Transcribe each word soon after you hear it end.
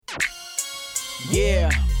Yeah,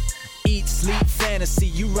 eat, sleep, fantasy,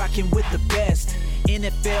 you rockin' with the best.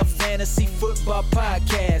 NFL Fantasy Football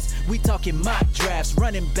Podcast. We talking mock drafts,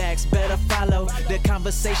 running backs, better follow the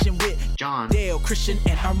conversation with John, Dale, Christian,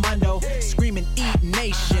 and Armando. Screaming Eat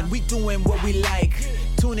Nation, we doing what we like.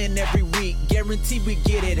 Tune in every week, guarantee we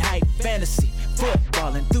get it hype. Fantasy,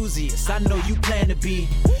 football enthusiasts, I know you plan to be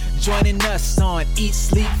joining us on Eat,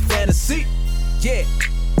 Sleep, Fantasy. Yeah,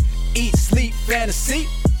 Eat, Sleep, Fantasy.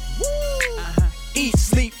 Eat,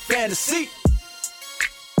 Sleep, Fantasy.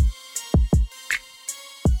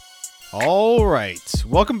 All right,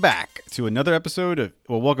 welcome back to another episode of,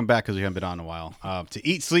 welcome back because we haven't been on in a while, to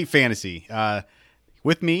Eat, Sleep, Fantasy.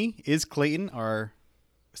 With me is Clayton, our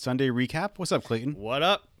Sunday recap. What's up, Clayton? What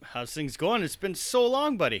up? How's things going? It's been so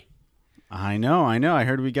long, buddy. I know. I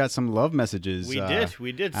heard we got some love messages.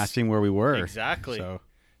 We did. Asking where we were. Exactly. So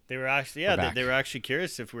they were actually, they were actually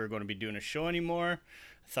curious if we were going to be doing a show anymore.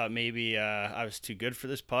 I thought maybe I was too good for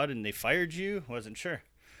this pod and they fired you. Wasn't sure.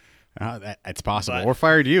 It's possible. Or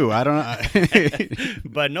fired you. I don't know.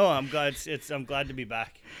 But no, I'm glad. I'm glad to be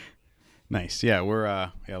back. Nice. Yeah, we're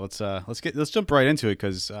let's jump right into it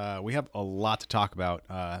because we have a lot to talk about.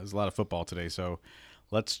 There's a lot of football today, so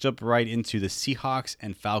let's jump right into the Seahawks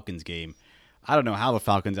and Falcons game. I don't know how the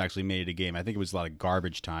Falcons actually made it a game. I think it was a lot of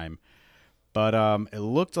garbage time, but it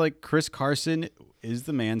looked like Chris Carson is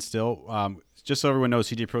the man still. Just so everyone knows,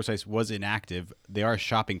 CJ Prosise was inactive. They are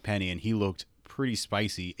shopping Penny, and he looked pretty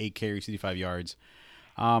spicy. 8 carries, 65 yards.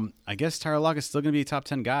 I guess Tyler Lockett is still going to be a top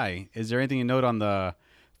 10 guy. Is there anything to note on the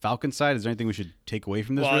Falcons side? Is there anything we should take away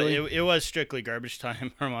from this? Well, really? it was strictly garbage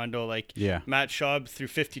time, Armando. Matt Schaub threw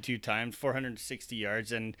 52 times, 460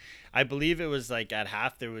 yards, and I believe it was like at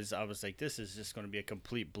half I was like, this is just going to be a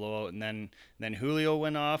complete blowout. And then Julio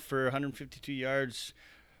went off for 152 yards.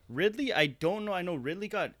 Ridley, I don't know. I know Ridley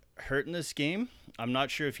got hurt in this game. I'm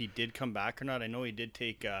not sure if he did come back or not. I know he did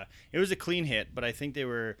take it was a clean hit, but I think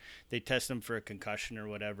they tested him for a concussion or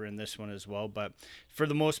whatever in this one as well. But for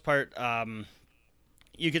the most part,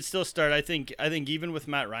 you could still start. I think even with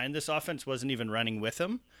Matt Ryan, this offense wasn't even running with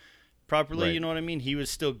him properly. Right. You know what I mean? He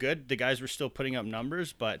was still good. The guys were still putting up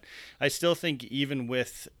numbers, but I still think even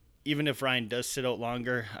if Ryan does sit out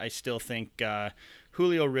longer, I still think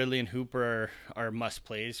Julio, Ridley, and Hooper are must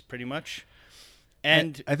plays pretty much.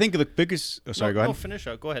 And I think the biggest... Oh, sorry, go ahead. No, finish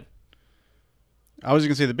up. Go ahead. I was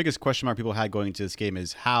going to say the biggest question mark people had going into this game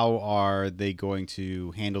is how are they going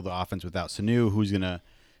to handle the offense without Sanu? Who's going to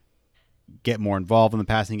get more involved in the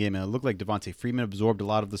passing game? And it looked like Devontae Freeman absorbed a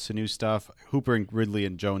lot of the Sanu stuff. Hooper and Ridley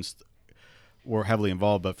and Jones were heavily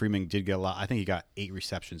involved, but Freeman did get a lot. I think he got 8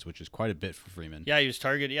 receptions, which is quite a bit for Freeman. Yeah, he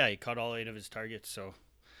caught all 8 of his targets. So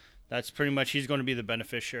that's pretty much, he's going to be the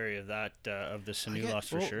beneficiary of that, of the Sanu loss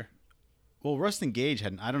for sure. Well, Rust and Gage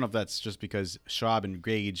I don't know if that's just because Schaub and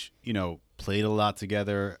Gage, played a lot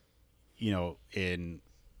together, in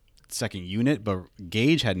second unit, but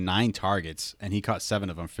Gage had 9 targets and he caught 7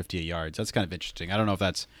 of them, 58 yards. That's kind of interesting. I don't know if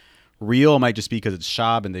that's real. It might just be because it's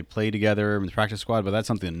Schaub and they play together in the practice squad, but that's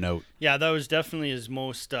something to note. Yeah, that was definitely his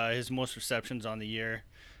most receptions on the year.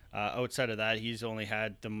 Outside of that, he's only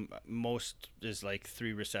had the most is like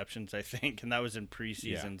 3 receptions, I think, and that was in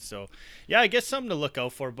preseason. Yeah. So, yeah, I guess something to look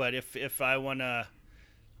out for. But if I wanna,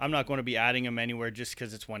 I'm not going to be adding him anywhere just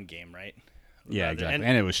because it's one game, right? Yeah, exactly.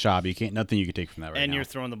 And it was Schaub. Nothing you could take from that right now. And you're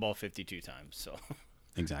throwing the ball 52 times, so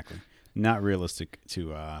exactly, not realistic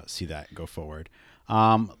to see that go forward.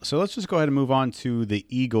 So let's just go ahead and move on to the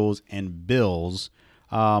Eagles and Bills.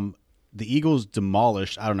 The Eagles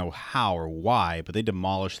demolished, I don't know how or why, but they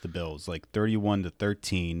demolished the Bills, like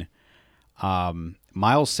 31-13.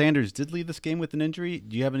 Miles Sanders did leave this game with an injury.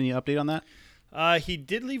 Do you have any update on that? He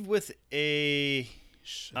did leave with a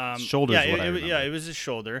shoulder. It was his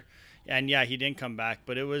shoulder, and he didn't come back.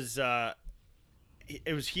 But he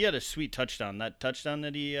had a sweet touchdown. That touchdown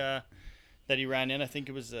that he ran in, I think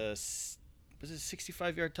it was a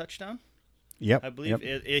 65-yard touchdown. Yep. I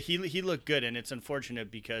believe he looked good, and it's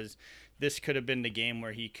unfortunate because this could have been the game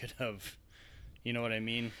where he could have, you know what I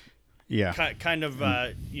mean? Yeah. Kind of,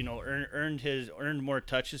 earned more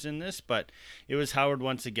touches in this, but it was Howard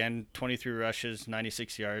once again, 23 rushes,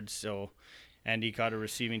 96 yards. And he caught a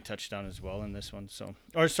receiving touchdown as well in this one.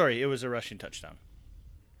 It was a rushing touchdown.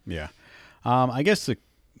 Yeah. I guess a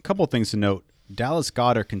couple of things to note. Dallas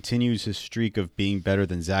Goedert continues his streak of being better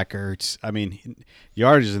than Zach Ertz. I mean,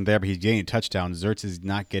 yardage isn't there, but he's getting touchdowns. Ertz is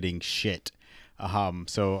not getting shit.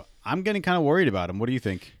 So I'm getting kind of worried about him. What do you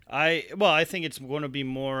think? I think it's going to be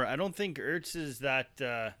more. I don't think Ertz is that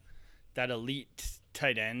elite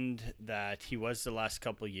tight end that he was the last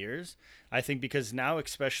couple of years. I think because now,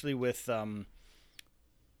 especially with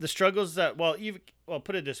the struggles that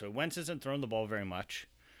put it this way, Wentz isn't throwing the ball very much,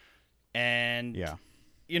 and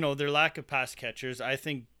their lack of pass catchers. I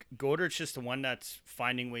think Goddard's just the one that's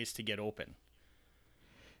finding ways to get open.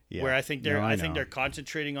 Yeah. Where I think they're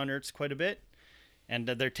concentrating on Ertz quite a bit, and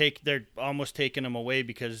they're almost taking him away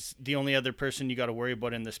because the only other person you got to worry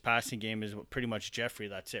about in this passing game is pretty much Jeffrey.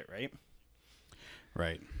 That's it, right?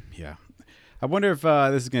 Right. Yeah. I wonder if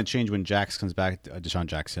this is going to change when Jax comes back. Deshaun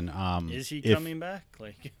Jackson. Is he coming back?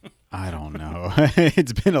 I don't know.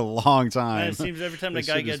 It's been a long time. Man, it seems every time the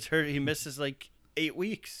guy gets hurt, he misses 8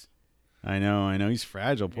 weeks. I know. He's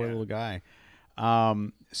fragile. Poor little guy.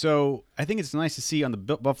 So I think it's nice to see on the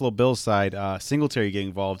Buffalo Bills side, Singletary getting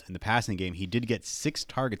involved in the passing game. He did get 6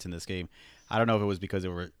 targets in this game. I don't know if it was because they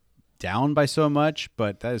were down by so much,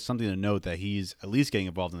 but that is something to note that he's at least getting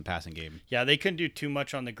involved in the passing game. Yeah, they couldn't do too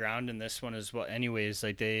much on the ground in this one as well. Anyways,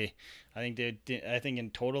 I think in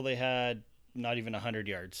total they had not even 100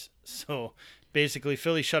 yards. So basically,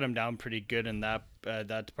 Philly shut him down pretty good in that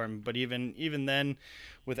department. But even then,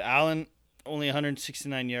 with Allen only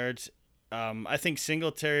 169 yards, I think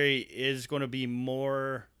Singletary is going to be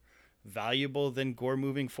more valuable than Gore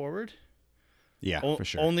moving forward. Yeah, for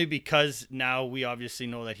sure. Only because now we obviously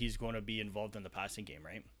know that he's going to be involved in the passing game,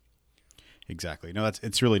 right? Exactly. No,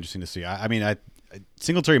 it's really interesting to see. I mean,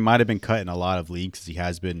 Singletary might have been cut in a lot of leagues because he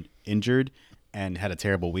has been injured and had a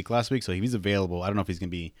terrible week last week. So he's available. I don't know if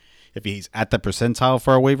he's at the percentile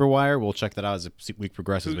for our waiver wire. We'll check that out as the week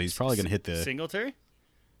progresses. But he's probably going to hit the Singletary.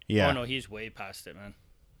 Yeah. Oh no, he's way past it, man.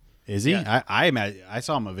 Is he? Yeah. I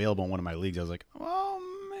saw him available in one of my leagues. I was like, oh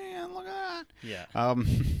man, look at that. Yeah.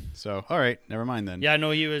 So all right, never mind then. Yeah,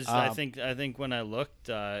 no, he was. I think when I looked,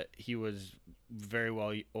 he was very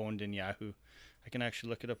well owned in Yahoo. I can actually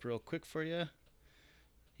look it up real quick for you.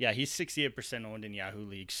 Yeah, he's 68% owned in Yahoo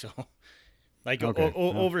leagues. So,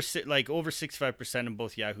 over 65% in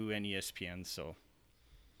both Yahoo and ESPN. So.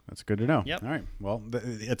 That's good to know. Yep. All right. Well,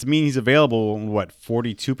 it's mean he's available in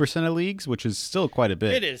 42% of leagues, which is still quite a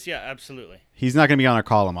bit. It is, yeah, absolutely. He's not going to be on our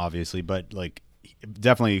column, obviously, but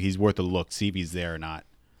definitely he's worth a look. See if he's there or not.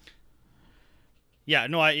 Yeah,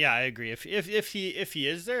 no, I agree. If he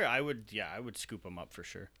is there, I would scoop him up for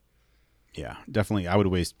sure. Yeah, definitely. I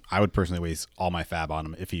would personally waste all my fab on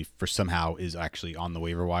him if he somehow is actually on the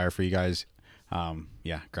waiver wire for you guys.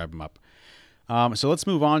 Grab him up. So let's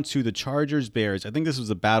move on to the Chargers-Bears. I think this was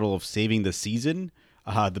a battle of saving the season.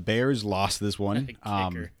 The Bears lost this one.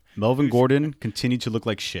 Melvin Gordon continued to look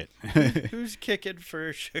like shit. Who's kicking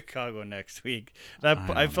for Chicago next week?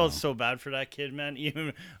 I felt so bad for that kid, man.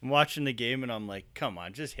 Even I'm watching the game and I'm like, come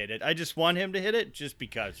on, just hit it. I just want him to hit it just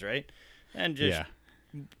because, right? And just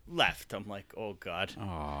left. I'm like, oh, God.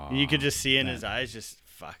 Aww, you could just see in his eyes,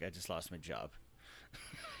 I just lost my job.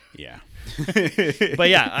 Yeah. But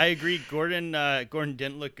yeah, I agree. Gordon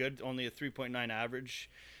didn't look good. Only a 3.9 average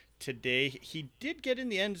today. He did get in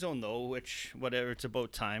the end zone though, which it's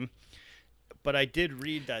about time. But I did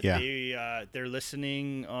read that they're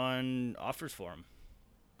listening on offers for him.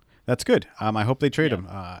 That's good. I hope they trade him.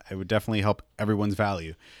 It would definitely help everyone's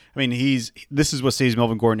value. I mean, this is what saves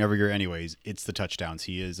Melvin Gordon every year anyways. It's the touchdowns.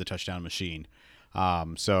 He is a touchdown machine.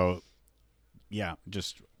 So yeah,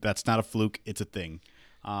 that's not a fluke. It's a thing.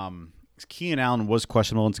 Keenan Allen was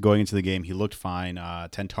questionable into going into the game. He looked fine.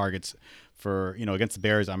 10 targets for against the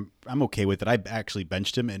Bears. I'm okay with it. I actually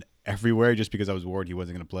benched him in everywhere just because I was worried he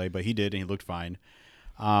wasn't going to play, but he did and he looked fine.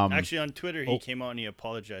 Actually, on Twitter, he came out and he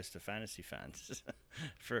apologized to fantasy fans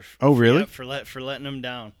really? For letting him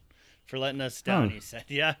down, for letting us down. He said,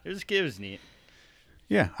 "Yeah, it was neat."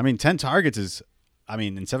 Yeah, I mean, 10 targets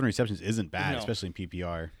in 7 receptions isn't bad, especially in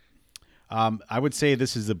PPR. I would say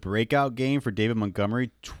this is a breakout game for David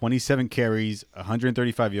Montgomery. 27 carries,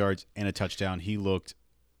 135 yards, and a touchdown. He looked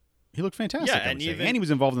fantastic. Yeah, and he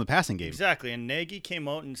was involved in the passing game. Exactly. And Nagy came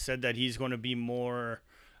out and said that he's going to be more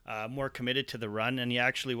committed to the run, and he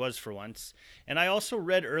actually was for once. And I also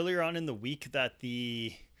read earlier on in the week that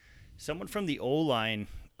someone from the O-line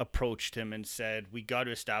approached him and said, "We got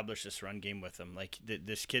to establish this run game with him. Like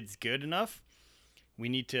this kid's good enough. We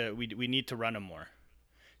need to run him more."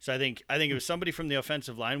 So I think it was somebody from the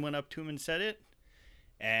offensive line went up to him and said it,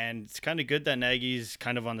 and it's kind of good that Nagy's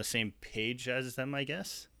kind of on the same page as them, I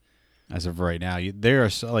guess. As of right now, they are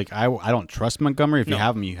so, I don't trust Montgomery. If you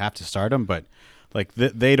have him, you have to start him. But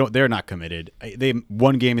they're not committed. They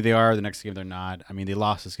one game they are, the next game they're not. I mean, they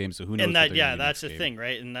lost this game, so who knows? And that's the thing,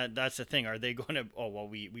 right? And that's the thing. Are they going to? Oh well,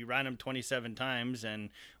 we ran him 27 times and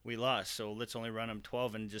we lost, so let's only run him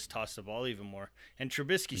 12 and just toss the ball even more. And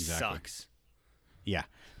Trubisky sucks. Yeah.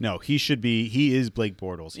 No, he should be. He is Blake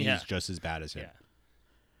Bortles. He's just as bad as him.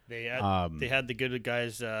 They had the good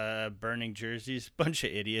guys burning jerseys, bunch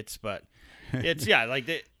of idiots, but it's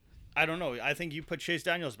I don't know. I think you put Chase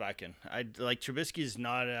Daniels back in. Trubisky's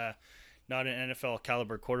not an NFL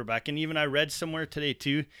caliber quarterback, and even I read somewhere today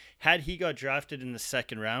too. Had he got drafted in the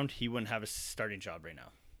second round, he wouldn't have a starting job right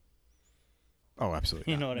now. Oh,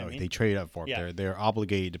 absolutely. You know what I mean? They traded up for him. Yeah. They're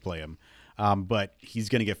obligated to play him. But he's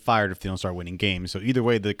going to get fired if they don't start winning games. So either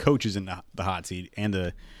way, the coach is in the hot seat and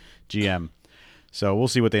the GM. So we'll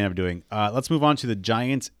see what they end up doing. Let's move on to the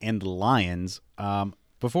Giants and the Lions.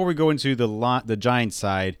 Before we go into the Giants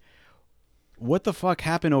side, what the fuck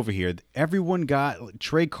happened over here? Everyone got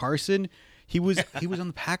Trey Carson. He was on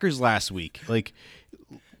the Packers last week. Like,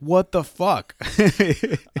 what the fuck?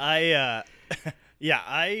 I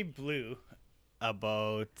blew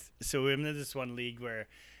about. So we're in this one league where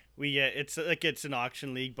it's an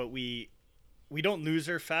auction league, but we don't lose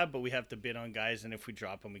our fab, but we have to bid on guys, and if we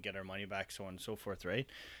drop them, we get our money back, so on and so forth, right?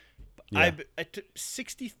 Yeah. I took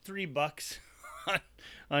 $63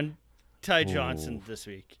 on Ty Johnson this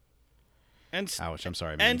week, and ouch! I'm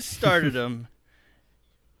sorry, man. And started him,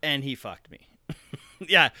 and he fucked me.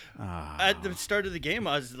 Yeah, at the start of the game,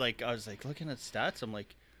 I was like looking at stats. I'm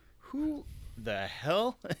like, who the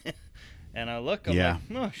hell? And I look, I'm like,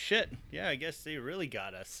 oh shit, yeah, I guess they really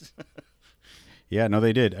got us. Yeah, no,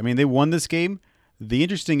 they did. I mean, they won this game. The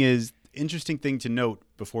interesting thing to note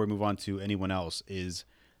before we move on to anyone else is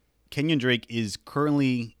Kenyon Drake is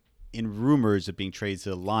currently in rumors of being traded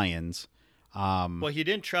to the Lions. Well, he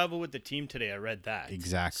didn't travel with the team today. I read that.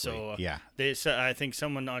 Exactly. So yeah, I think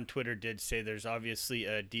someone on Twitter did say there's obviously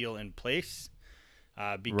a deal in place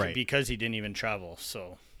because he didn't even travel.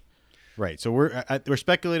 So. Right. So we're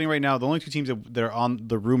speculating right now. The only two teams that are on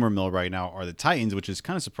the rumor mill right now are the Titans, which is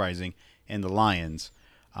kind of surprising, and the Lions.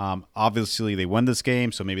 Obviously, they won this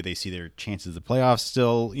game, so maybe they see their chances of the playoffs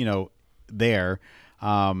still, there.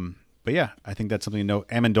 But yeah, I think that's something to note.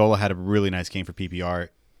 Amendola had a really nice game for PPR,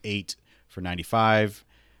 8 for 95.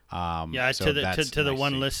 To the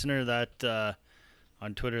one listener that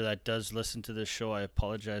on Twitter that does listen to this show, I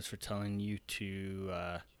apologize for telling you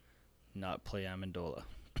to not play Amendola.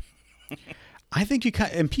 I think you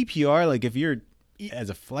in PPR, like if you're as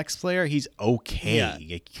a flex player, he's okay. Yeah,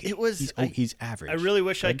 he's average. I really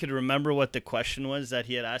wish I could remember what the question was that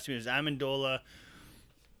he had asked me. It was Amendola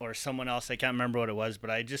or someone else. I can't remember what it was, but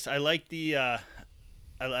I liked the.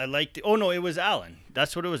 Oh no, it was Allen.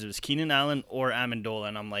 That's what it was. It was Keenan Allen or Amendola,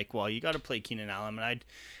 and I'm like, well, you got to play Keenan Allen, and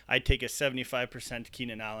I'd take a 75%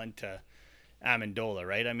 Keenan Allen to Amendola,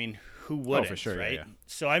 right? I mean, who wouldn't? Oh, for sure, right? Yeah.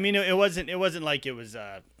 So I mean, it wasn't like it was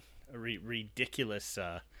a ridiculous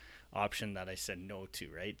option that I said no to,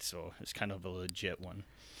 right? So it's kind of a legit one.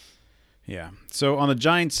 Yeah. So on the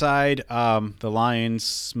Giants side, the Lions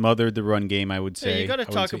smothered the run game, I would say. Hey, you got to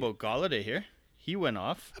talk about Golladay here. He went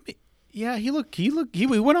off. I mean, yeah, he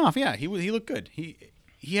went off. Yeah, he looked good.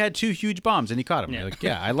 He had 2 huge bombs and he caught them.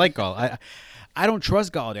 Yeah. I like Golladay. I don't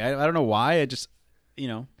trust Golladay. I don't know why. I just,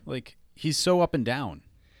 he's so up and down.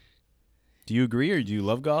 Do you agree, or do you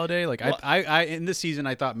love Golladay? I in this season,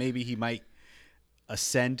 I thought maybe he might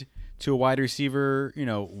ascend to a wide receiver,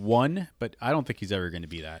 1, but I don't think he's ever going to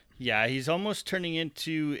be that. Yeah, he's almost turning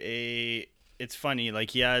into it's funny, like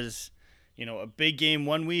he has, a big game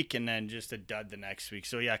one week and then just a dud the next week.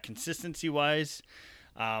 So yeah, consistency-wise,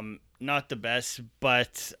 not the best,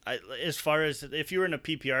 but as far as if you were in a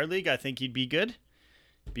PPR league, I think he'd be good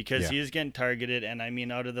because he is getting targeted. And I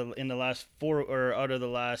mean, out of the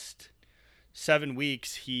last 7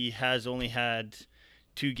 weeks, he has only had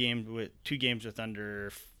 2 games with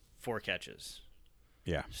under 4 catches.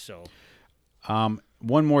 Yeah. So,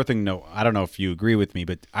 one more thing. No, I don't know if you agree with me,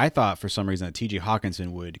 but I thought for some reason that T.J.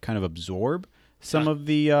 Hawkinson would kind of absorb some of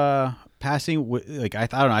the passing. I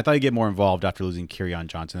don't know. I thought he'd get more involved after losing Kerryon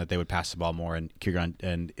Johnson. That they would pass the ball more, and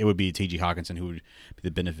it would be T.J. Hawkinson who would be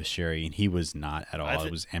the beneficiary, and he was not at all.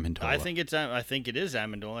 It was Amendola. I think it is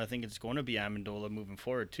Amendola. I think it's going to be Amendola moving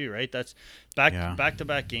forward too. Right? That's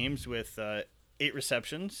back-to-back games with 8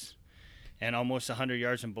 receptions and almost 100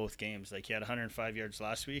 yards in both games. Like he had 105 yards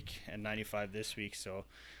last week and 95 this week. So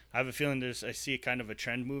I have a feeling I see kind of a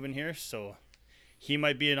trend moving here. So he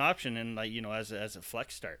might be an option and as a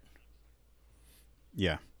flex start.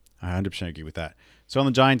 Yeah, I 100% agree with that. So on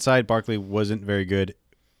the Giants side, Barkley wasn't very good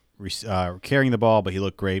carrying the ball, but he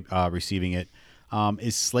looked great receiving it.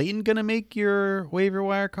 Is Slayton gonna make your waiver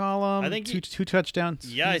wire column? I think two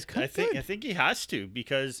touchdowns. Yeah, I think he has to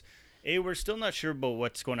because we're still not sure about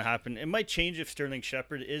what's going to happen. It might change if Sterling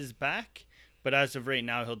Shepard is back, but as of right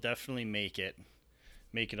now, he'll definitely make it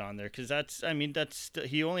on there because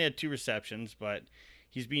he only had 2 receptions, but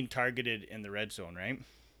he's being targeted in the red zone, right?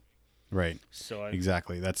 Right. So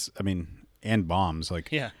exactly. And bombs.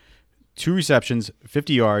 Like, yeah. 2 receptions,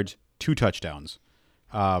 50 yards, 2 touchdowns.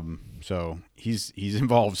 So he's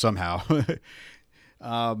involved somehow.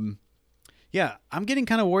 Yeah, I'm getting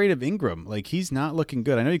kind of worried of Ingram. Like, he's not looking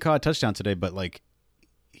good. I know he caught a touchdown today, but like,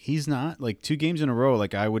 he's not. Like, 2 games in a row.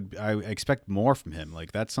 Like, I expect more from him.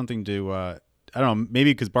 Like, that's something to. I don't know.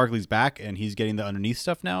 Maybe because Barkley's back and he's getting the underneath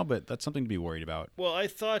stuff now, but that's something to be worried about. Well, I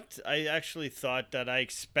actually thought that I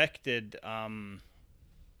expected,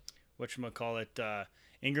 whatchamacallit,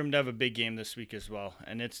 Ingram to have a big game this week as well,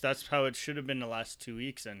 and that's how it should have been the last 2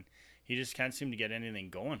 weeks, and he just can't seem to get anything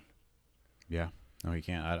going. Yeah. No, he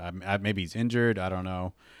can't. Maybe he's injured. I don't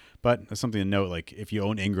know. But that's something to note. Like, if you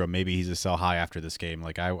own Ingram, maybe he's a sell high after this game.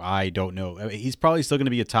 Like, I don't know. He's probably still going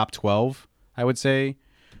to be a top 12, I would say.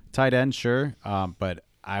 Tight end, sure. But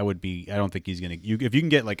I don't think he's going to. If you can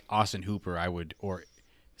get, like, Austin Hooper, I would, or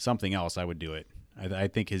something else, I would do it. I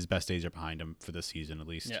think his best days are behind him for this season, at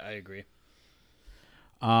least. Yeah, I agree.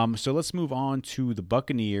 So let's move on to the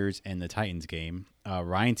Buccaneers and the Titans game.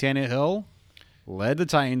 Ryan Tannehill led the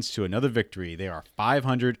Titans to another victory. They are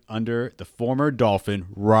 500 under the former Dolphin,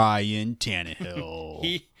 Ryan Tannehill.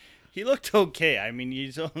 He looked okay. I mean,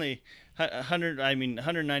 he's only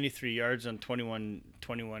 193 yards on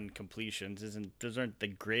 21 completions. Those aren't the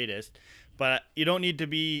greatest, but you don't need to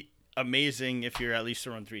be amazing if you're at least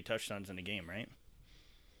throwing 3 touchdowns in a game, right?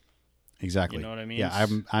 Exactly. You know what I mean? Yeah,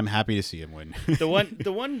 I'm happy to see him win. The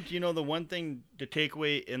one thing to take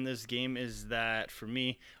away in this game is that for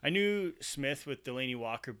me, I knew Smith with Delaney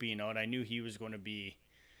Walker being out, I knew he was going to be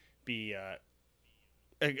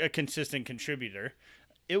a consistent contributor.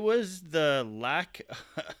 It was the lack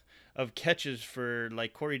of catches for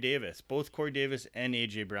like Corey Davis, both Corey Davis and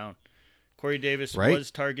AJ Brown. Corey Davis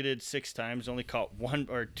was targeted 6 times, only caught 1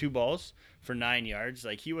 or 2 balls for 9 yards.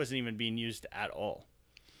 Like, he wasn't even being used at all.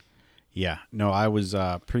 Yeah, no, I was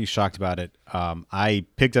pretty shocked about it. I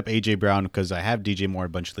picked up A.J. Brown because I have DJ Moore in a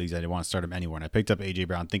bunch of leagues. I didn't want to start him anywhere. And I picked up A.J.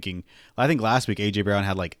 Brown thinking, I think last week A.J. Brown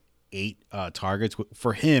had like 8 targets.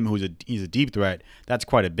 For him, he's a deep threat, that's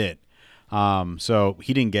quite a bit. So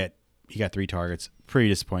he got 3 targets. Pretty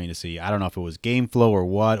disappointing to see. I don't know if it was game flow or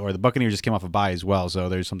what, or the Buccaneers just came off a bye as well. So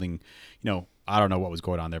there's something, I don't know what was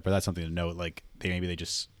going on there, but that's something to note. Like, they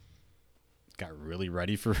just got really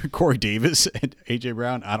ready for Corey Davis and AJ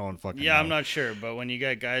Brown. I don't fucking know. I'm not sure, but when you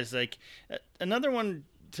got guys like another one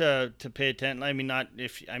to pay attention. I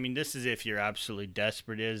mean, this is if you're absolutely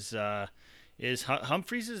desperate. Is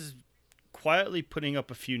Humphreys is quietly putting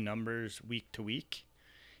up a few numbers week to week.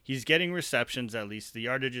 He's getting receptions at least. The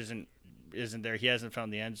yardage isn't there. He hasn't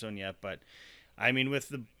found the end zone yet, but I mean, with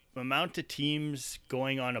the amount of teams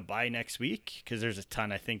going on a bye next week, because there's a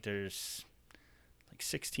ton. I think there's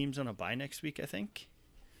 6 teams on a bye next week, I think.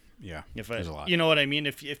 Yeah, there's a lot. You know what I mean?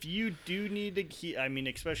 If you do need to,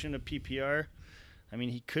 especially in a PPR,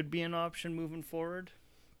 he could be an option moving forward.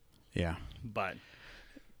 Yeah. But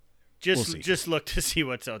just look to see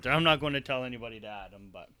what's out there. I'm not going to tell anybody to add him,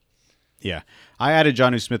 but. Yeah. I added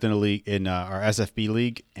Jonnu Smith in a league, in our SFB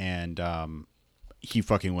league, and he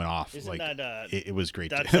fucking went off. Isn't that, it was great.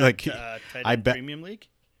 That's premium league?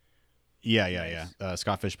 Yeah.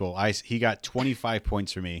 Scott Fishbowl. He got 25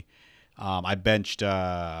 points for me. I benched.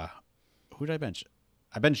 Who did I bench?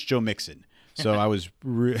 I benched Joe Mixon. So I was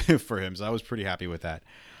for him. So I was pretty happy with that.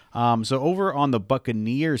 So over on the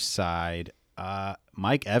Buccaneers side,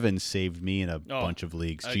 Mike Evans saved me in a bunch of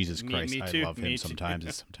leagues. Jesus Christ, me I too. love him sometimes.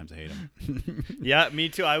 And sometimes I hate him. Yeah, me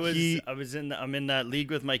too. I'm in that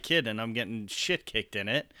league with my kid, and I'm getting shit kicked in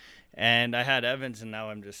it. And I had Evans, and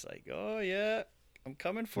now I'm just like, oh yeah. I'm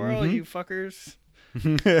coming for all you fuckers.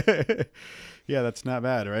 Yeah, that's not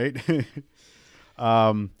bad, right?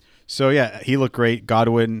 So, yeah, he looked great.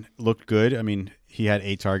 Godwin looked good. I mean, he had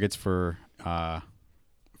 8 targets for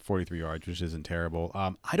 43 yards, which isn't terrible.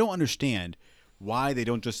 I don't understand why they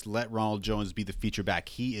don't just let Ronald Jones be the feature back.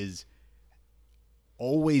 He is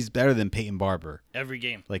always better than Peyton Barber. Every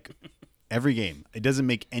game. Like, every game. It doesn't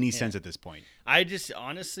make any sense at this point. I just,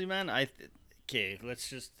 honestly, man, let's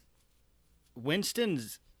just...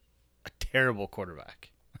 Winston's a terrible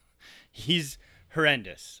quarterback. He's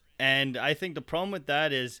horrendous. And I think the problem with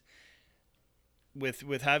that is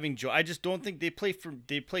with having Joe, I just don't think they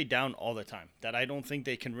play down all the time. That I don't think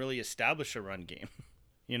they can really establish a run game.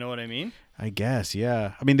 You know what I mean? I guess,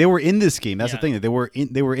 yeah. I mean, they were in this game. That's the thing. They were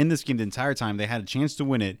in this game the entire time. They had a chance to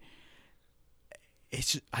win it.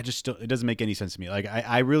 It doesn't make any sense to me. Like,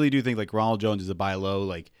 I really do think like Ronald Jones is a buy low.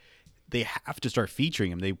 Like, they have to start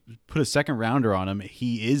featuring him. They put a second rounder on him.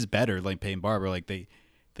 He is better like Peyton Barber. Like they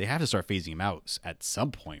they have to start phasing him out at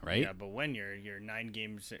some point, right? Yeah, but when you're 9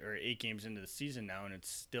 games or 8 games into the season now and it's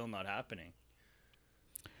still not happening.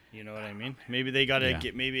 You know what I mean? Maybe they got to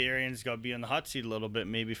get. Maybe Arians got to be on the hot seat a little bit.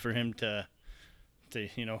 Maybe for him to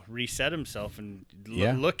reset himself and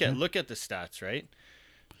look at the stats, right?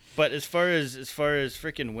 But as far as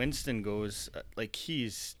freaking Winston goes, like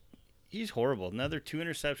he's horrible. Another 2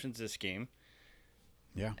 interceptions this game.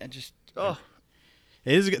 Yeah, and just it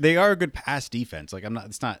is. They are a good pass defense. Like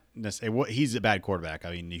it's not necessarily. He's a bad quarterback.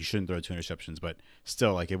 I mean, he shouldn't throw 2 interceptions, but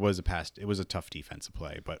still, like it was a tough defensive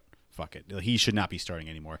play, but. Fuck it. He should not be starting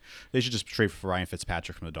anymore. They should just trade for Ryan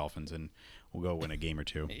Fitzpatrick from the Dolphins, and we'll go win a game or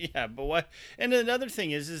 2. Yeah, but what? And another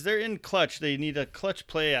thing is they're in clutch. They need a clutch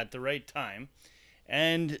play at the right time.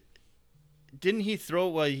 And didn't he throw?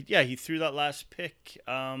 Well, he threw that last pick,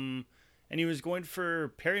 and he was going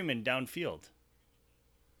for Perryman downfield.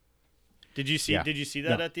 Did you see? Yeah. Did you see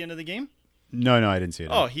that at the end of the game? No, I didn't see it.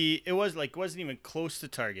 Oh, it wasn't even close to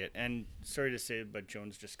target. And sorry to say, but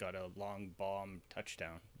Jones just got a long bomb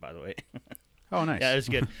touchdown, by the way. Oh, nice. Yeah, it was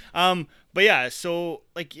good. But yeah, so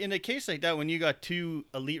like in a case like that, when you got 2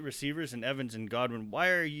 elite receivers in Evans and Godwin, why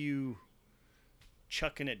are you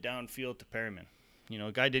chucking it downfield to Perryman?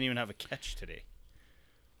 A guy didn't even have a catch today.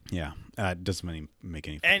 Yeah, it doesn't make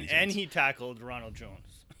any sense. And he tackled Ronald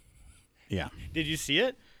Jones. Yeah. Did you see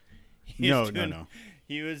it? No.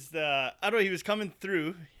 He was he was coming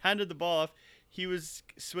through, handed the ball off. He was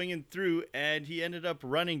swinging through, and he ended up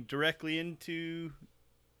running directly into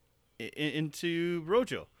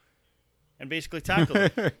Rojo, and basically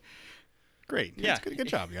tackled him. Great. Yeah. Good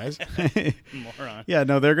job, guys. Moron. Yeah,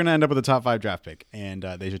 no, they're going to end up with a top 5 draft pick, and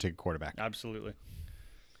they should take a quarterback. Absolutely.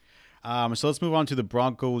 So let's move on to the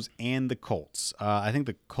Broncos and the Colts. I think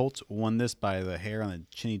the Colts won this by the hair on the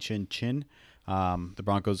chinny chin. The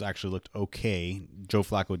Broncos actually looked okay. Joe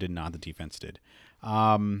Flacco did not. The defense did.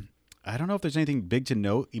 I don't know if there's anything big to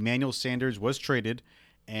note. Emmanuel Sanders was traded,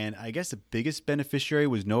 and I guess the biggest beneficiary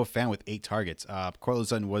was Noah Fant with 8 targets. Cortland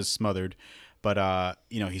Sutton was smothered, but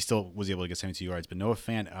he still was able to get 72 yards. But Noah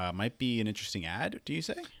Fant might be an interesting ad, do you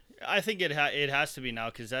say? I think it has to be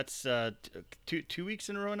now because that's 2 weeks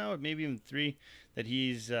in a row now, maybe even 3, that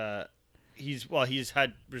he's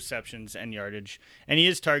had receptions and yardage, and he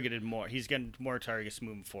is targeted more. He's getting more targets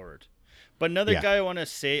moving forward. But another guy I want to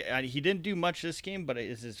say, he didn't do much this game, but it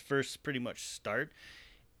is his first pretty much start,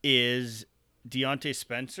 is Deontay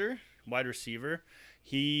Spencer, wide receiver.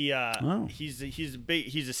 He's a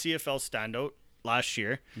CFL standout last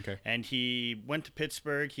year. Okay. And he went to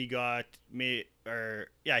Pittsburgh. He was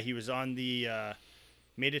on the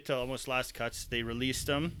made it to almost last cuts. They released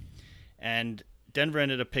him, and Denver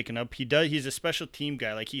ended up picking up. He's a special team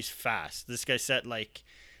guy. Like, he's fast. This guy set, like,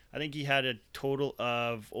 I think he had a total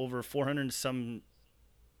of over 400 some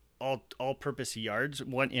all-purpose yards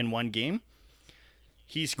in one game.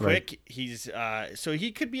 He's quick. Right. He's so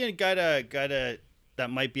he could be a guy that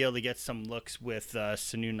might be able to get some looks with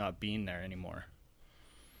Sanu not being there anymore.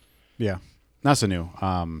 Yeah, not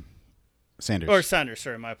Sanu. Sanders. Or Sanders.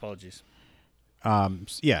 Sorry, my apologies.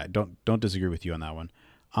 Yeah, don't disagree with you on that one.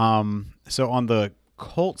 So on the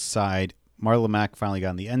Colts side, Marlon Mack finally got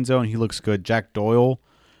in the end zone. He looks good. Jack Doyle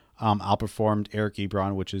outperformed Eric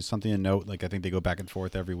Ebron, which is something to note. Like, I think they go back and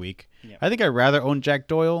forth every week. Yeah. I think I'd rather own Jack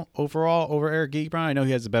Doyle overall over Eric Ebron. I know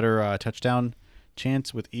he has a better touchdown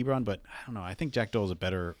chance with Ebron, but I don't know. I think Jack Doyle is a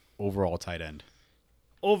better overall tight end.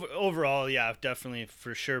 Overall, yeah, definitely,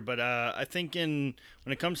 for sure. But I think when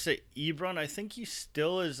it comes to Ebron, I think he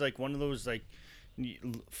still is like one of those like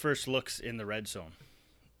first looks in the red zone.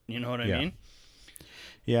 You know what I mean?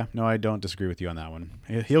 Yeah, no, I don't disagree with you on that one.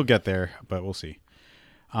 He'll get there, but we'll see.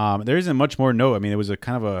 There isn't much more to note. I mean, it was a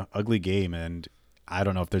kind of a ugly game, and I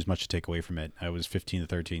don't know if there's much to take away from it. It was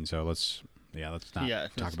 15-13, so let's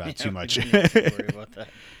not talk about it too much. We don't need to worry about that.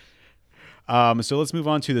 So let's move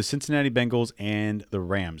on to the Cincinnati Bengals and the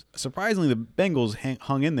Rams. Surprisingly, the Bengals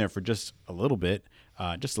hung in there for just a little bit,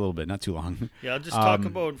 not too long. Yeah, I'll just talk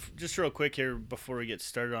about, just real quick here before we get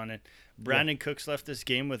started on it. Brandon Cooks left this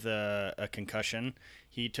game with a concussion.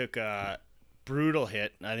 He took a brutal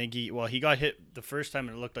hit. I think he got hit the first time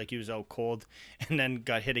and it looked like he was out cold, and then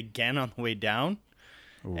got hit again on the way down.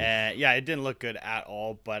 It didn't look good at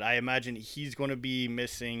all, but I imagine he's going to be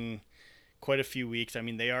missing quite a few weeks. I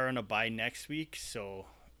mean, they are on a bye next week, so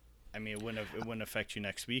I mean, it wouldn't affect you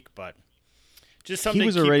next week, but just something. He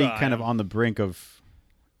was already kind of on the brink of.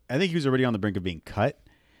 I think he was already on the brink of being cut,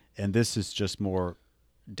 and this is just more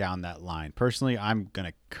down that line. Personally, I'm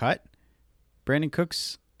gonna cut Brandon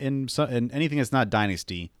Cooks in anything that's not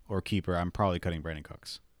dynasty or keeper. I'm probably cutting Brandon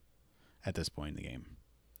Cooks at this point in the game.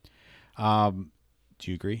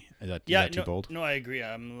 Do you agree? Is that too bold? No, I agree.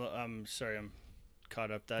 I'm sorry, I'm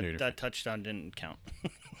caught up. That touchdown didn't count.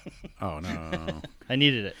 Oh no. I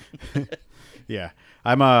needed it. Yeah,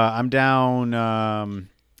 I'm down.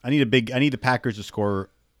 I need the Packers to score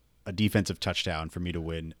a defensive touchdown for me to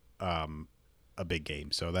win a big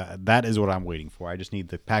game. So that is what I'm waiting for. I just need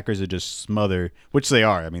the Packers to just smother, which they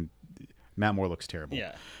are. I mean, Matt Moore looks terrible.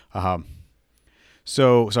 Yeah.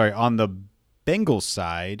 So sorry, on the Bengals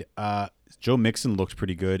side, Joe Mixon looks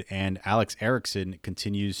pretty good, and Alex Erickson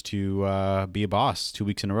continues to be a boss 2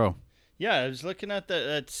 weeks in a row. Yeah, I was looking at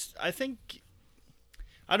that.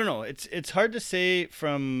 I don't know. It's hard to say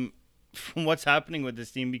from what's happening with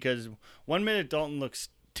this team, because 1 minute Dalton looks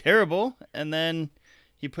terrible, and then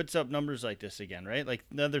he puts up numbers like this again, right? Like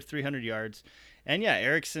another 300 yards. And yeah,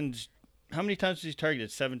 Erickson's, how many times was he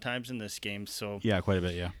targeted? 7 times in this game. So yeah, quite a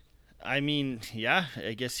bit. Yeah. I mean, yeah,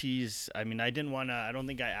 I guess I don't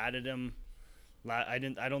think I added him. I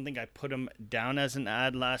don't think I put him down as an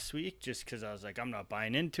ad last week, just because I was like, I'm not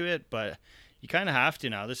buying into it, but you kind of have to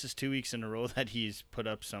now. This is 2 weeks in a row that he's put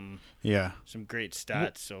up some great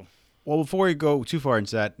stats. So, well, before we go too far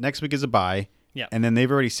into that, next week is a bye. Yeah. And then they've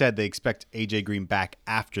already said they expect AJ Green back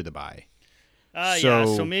after the bye.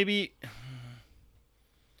 So maybe.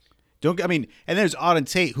 And there's Auden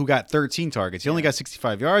Tate, who got 13 targets. He only got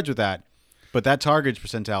 65 yards with that, but that target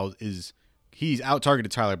percentile he's out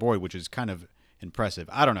targeted Tyler Boyd, which is kind of impressive.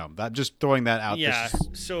 I don't know. That just throwing that out. Yeah.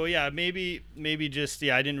 So yeah, maybe just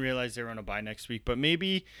I didn't realize they were on a bye next week, but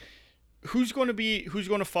maybe who's going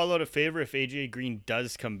to fall out of favor if AJ Green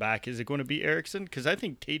does come back? Is it going to be Erickson? Because I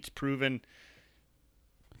think Tate's proven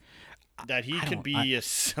that he could be a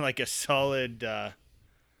solid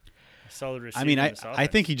receiver. I mean, I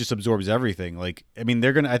think he just absorbs everything. Like, I mean,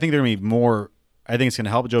 I think they're going to be more. I think it's going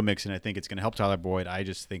to help Joe Mixon. I think it's going to help Tyler Boyd. I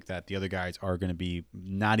just think that the other guys are going to be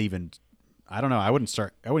not even. I don't know. I wouldn't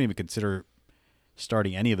even consider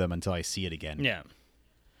starting any of them until I see it again. Yeah.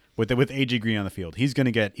 With AJ Green on the field, he's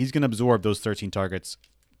going to absorb those 13 targets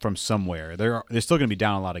from somewhere. They're still going to be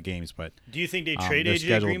down a lot of games, but do you think they trade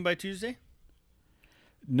AJ Green by Tuesday?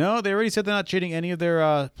 No, they already said they're not trading any of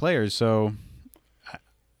their players. So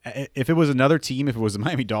if it was another team, if it was the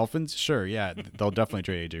Miami Dolphins, sure, yeah, they'll definitely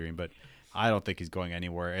trade AJ Green. But I don't think he's going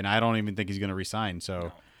anywhere, and I don't even think he's going to resign.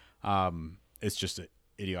 So it's just an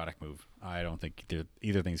idiotic move. I don't think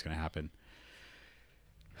either thing's going to happen.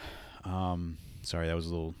 Sorry, that was a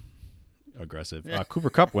little aggressive. Yeah. Cooper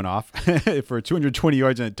Kupp went off for 220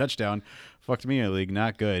 yards and a touchdown. Fucked me in the league.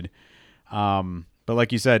 Not good. But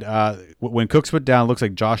like you said, when Cooks went down, it looks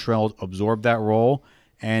like Josh Reynolds absorbed that role,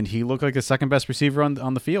 and he looked like the second best receiver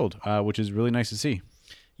on the field, which is really nice to see.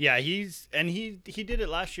 Yeah, he did it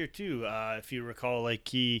last year too. If you recall,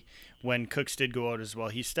 when Cooks did go out as well,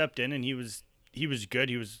 he stepped in and he was good.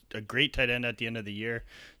 He was a great tight end at the end of the year.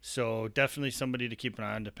 So definitely somebody to keep an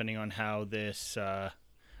eye on, depending on how this. I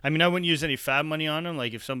wouldn't use any fab money on him.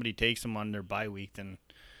 Like if somebody takes him on their bye week, then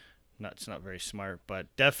that's not very smart.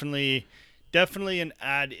 But definitely an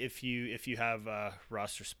ad if you have a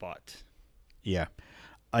roster spot. Yeah.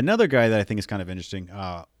 Another guy that I think is kind of interesting,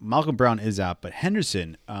 Malcolm Brown is out, but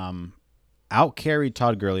Henderson out-carried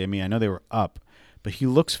Todd Gurley. I mean, I know they were up, but he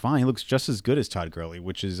looks fine. He looks just as good as Todd Gurley,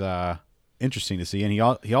 which is interesting to see. And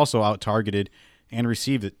he also out-targeted and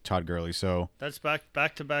received Todd Gurley. So that's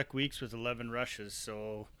back-to-back weeks with 11 rushes.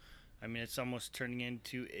 So, I mean, it's almost turning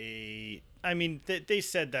into a – I mean, they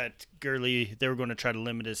said that Gurley, they were going to try to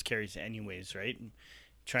limit his carries anyways, right?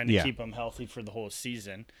 Trying to keep him healthy for the whole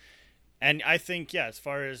season. And I think,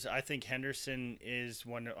 I think Henderson is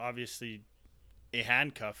obviously a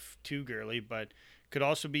handcuff to Gurley, but could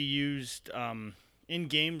also be used in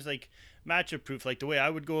games like matchup proof. Like the way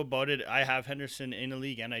I would go about it, I have Henderson in a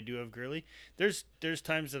league and I do have Gurley. There's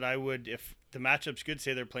times that I would, if the matchup's good,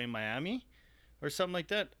 say they're playing Miami or something like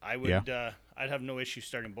that, I would I'd have no issue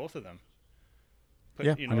starting both of them. I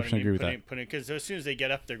agree with that. Because as soon as they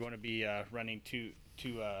get up, they're going to be running to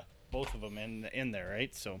both of them in there,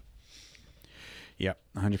 right? So. Yeah,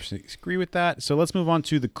 100% agree with that. So let's move on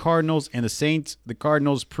to the Cardinals and the Saints. The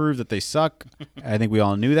Cardinals proved that they suck. I think we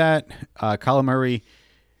all knew that. Kyler Murray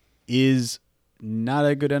is not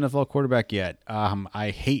a good NFL quarterback yet.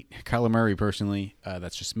 I hate Kyler Murray personally.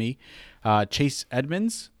 That's just me. Chase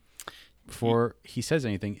Edmonds, before he says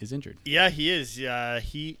anything, is injured. Yeah, he is.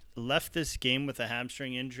 He left this game with a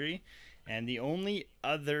hamstring injury, and the only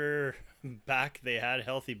other back they had,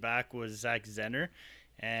 healthy back, was Zach Zenner.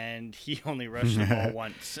 And he only rushed the ball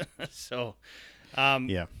once. So, I'm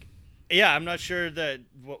not sure that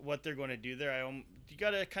what they're going to do there. You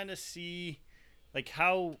got to kind of see, like,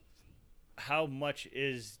 how much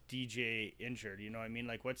is DJ injured? You know what I mean?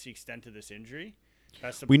 Like, what's the extent of this injury?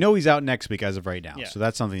 We know he's out next week as of right now, Yeah. so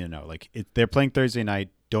that's something to know. Like they're playing Thursday night.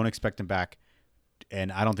 Don't expect him back.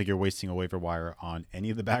 And I don't think you're wasting a waiver wire on any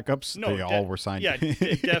of the backups. No, they all were signed. Yeah,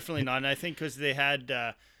 definitely not. And I think because they had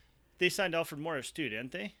they signed Alfred Morris too,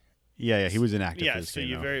 didn't they? Yeah, he was inactive. Yeah, for this so game,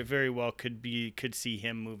 you though. very well could see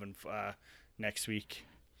him moving next week.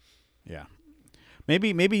 Yeah,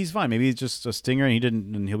 maybe he's fine. Maybe he's just a stinger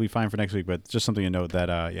and he'll be fine for next week. But just something to note that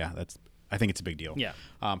I think it's a big deal. Yeah.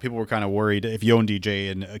 People were kind of worried if you own DJ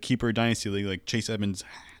in a keeper dynasty league, like Chase Edmonds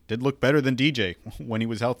did look better than DJ when he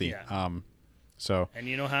was healthy. Yeah. And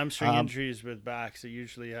hamstring injuries with backs, it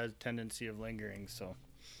usually has a tendency of lingering.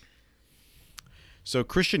 So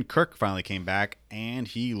Christian Kirk finally came back, and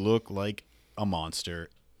he looked like a monster.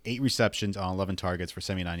 8 receptions on 11 targets for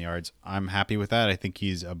 79 yards. I'm happy with that. I think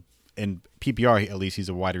he's in PPR, at least he's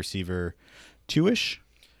a wide receiver 2-ish.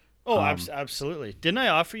 Oh, absolutely. Didn't I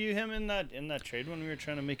offer you him in that trade when we were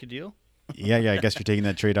trying to make a deal? Yeah. I guess you're taking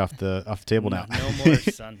that trade off the table now. No more,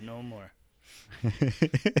 son. No more.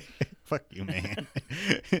 Fuck you, man.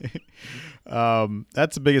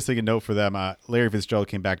 That's the biggest thing to note for them. Larry Fitzgerald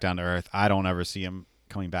came back down to earth. I don't ever see him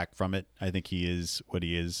coming back from it. I think he is what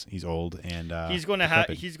he is. He's old and he's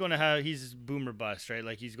boomer bust, right?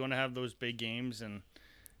 Like he's going to have those big games, and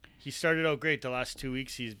he started out great. The last 2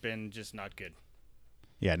 weeks he's been just not good.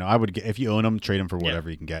 Yeah, no, I would if you own him, trade him for whatever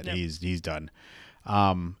you can get. Yeah. He's done.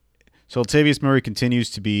 So Latavius Murray continues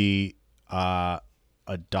to be a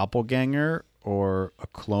doppelganger or a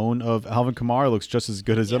clone of Alvin Kamara. Looks just as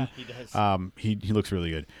good as him. He does. He looks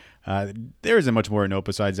really good. There isn't much more to note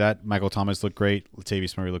besides that. Michael Thomas looked great.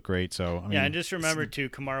 Latavius Murray looked great. So and just remember too,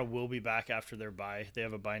 Kamara will be back after their bye. They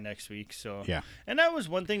have a bye next week. So yeah. And that was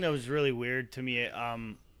one thing that was really weird to me.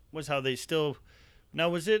 Was how they still. Now,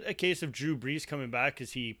 was it a case of Drew Brees coming back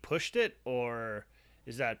because he pushed it, or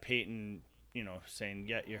is that Peyton, saying,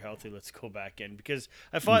 "Yeah, you're healthy, let's go back in"? Because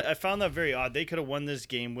I found that very odd. They could have won this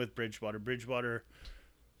game with Bridgewater. Bridgewater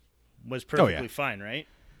was perfectly fine, right?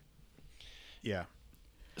 Yeah.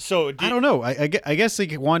 So I don't know. I guess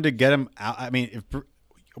they wanted to get him out. I mean,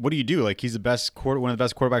 what do you do? Like he's one of the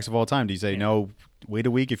best quarterbacks of all time. Do you say no? Wait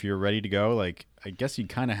a week if you're ready to go. Like I guess you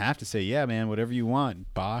kind of have to say, yeah, man, whatever you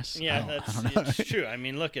want, boss. Yeah, it's true. I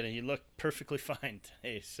mean, look at it. He looked perfectly fine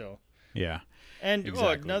today. So yeah. And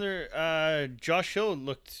another Josh Hill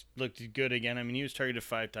looked good again. I mean, he was targeted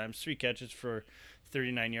 5 times, 3 catches for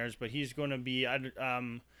 39 yards. But he's going to be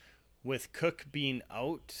with Cook being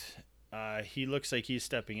out. He looks like he's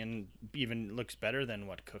stepping in. Even looks better than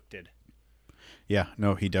what Cook did. Yeah,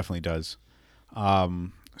 no, he definitely does.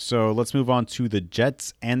 So let's move on to the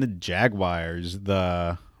Jets and the Jaguars,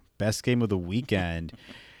 the best game of the weekend.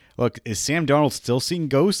 Look, is Sam Darnold still seeing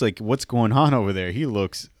ghosts? Like, what's going on over there? He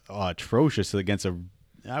looks atrocious against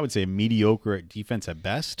I would say, a mediocre defense at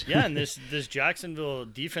best. Yeah, and this Jacksonville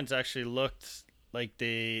defense actually looked like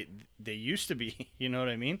they used to be. You know what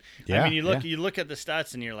I mean? Yeah. I mean, you look at the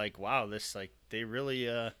stats and you're like, wow, they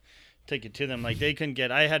really take it to them. Like they couldn't get.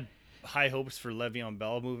 I had high hopes for Le'Veon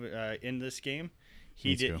Bell in this game.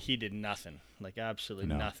 He did nothing. Like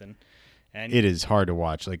absolutely nothing. And it is hard to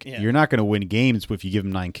watch. Like you're not going to win games if you give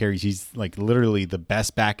him 9 carries. He's like literally the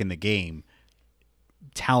best back in the game,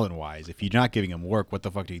 talent wise. If you're not giving him work, what the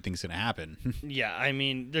fuck do you think is going to happen? Yeah, I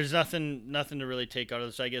mean, there's nothing to really take out of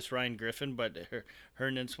this. I guess Ryan Griffin, but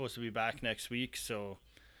Herndon's supposed to be back next week. So,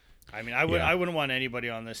 I mean, I wouldn't want anybody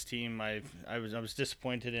on this team. I was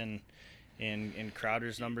disappointed in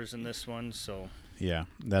Crowder's numbers in this one. So. Yeah,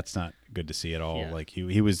 that's not good to see at all. Yeah. Like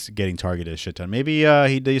he was getting targeted a shit ton. Maybe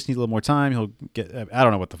they just need a little more time. He'll get. I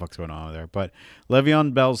don't know what the fuck's going on there. But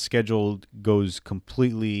Le'Veon Bell's schedule goes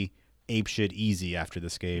completely apeshit easy after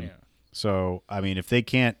this game. Yeah. So I mean, if they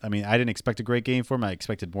can't, I mean, I didn't expect a great game for him. I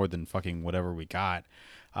expected more than fucking whatever we got.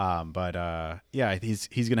 But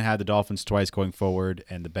he's gonna have the Dolphins twice going forward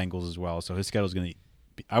and the Bengals as well. So his schedule's gonna.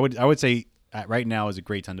 I would say. Right now is a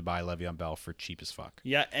great time to buy Le'Veon Bell for cheap as fuck.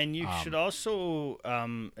 Yeah, and you should also,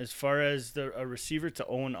 as far as a receiver to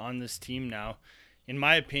own on this team now, in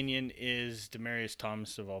my opinion, is Demaryius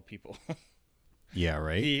Thomas of all people. Yeah,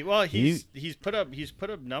 right. He's put up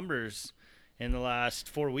numbers in the last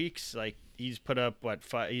 4 weeks. Like he's put up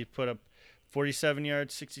he put up 47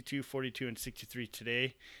 yards, 62, 42, and 63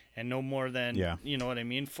 today, and no more than you know what I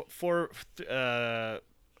mean. 4 to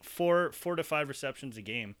 5 receptions a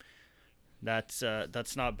game. That's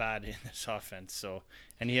not bad in this offense. So,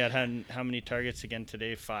 and he had how many targets again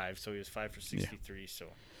today? 5. So he was 5 for 63. So,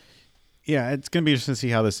 yeah, it's gonna be interesting to see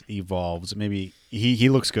how this evolves. Maybe he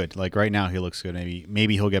looks good. Like right now, he looks good.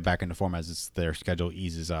 Maybe he'll get back into form as their schedule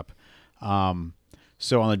eases up.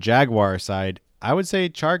 So on the Jaguar side, I would say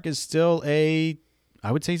Chark is still a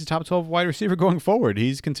I would say he's a top 12 wide receiver going forward.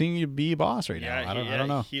 He's continuing to be a boss right now. I don't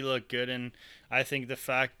know. He looked good, and I think the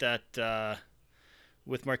fact that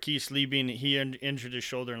with Marquise Lee he injured his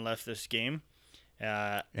shoulder and left this game,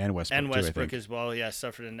 and Westbrook too, as well. Yeah,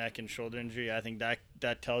 suffered a neck and shoulder injury. I think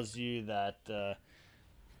that tells you that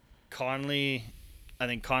Conley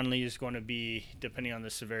is going to be, depending on the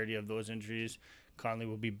severity of those injuries, Conley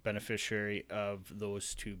will be beneficiary of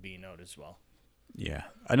those two being out as well. Yeah.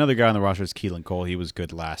 Another guy on the roster is Keelan Cole. He was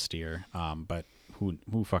good last year, but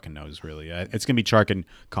who fucking knows, really? It's going to be Chark and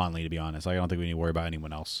Conley, to be honest. I don't think we need to worry about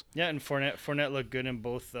anyone else. Yeah, and Fournette looked good in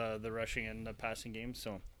both the rushing and the passing games.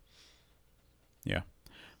 So. Yeah,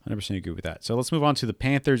 100% agree with that. So let's move on to the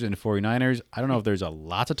Panthers and 49ers. I don't know if there's a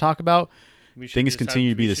lot to talk about. Things continue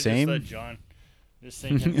to be the same.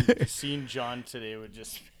 Seeing John today would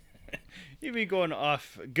just he'd be going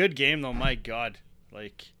off. Good game though, my God.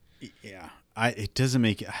 Yeah, it doesn't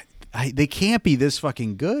make they can't be this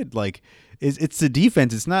fucking good. It's the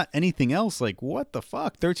defense. It's not anything else. What the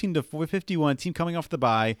fuck? 13-51, team coming off the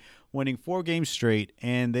bye, winning 4 games straight,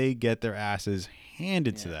 and they get their asses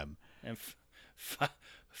handed to them. And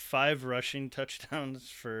 5 rushing touchdowns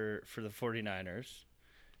for the 49ers.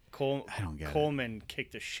 I don't get Coleman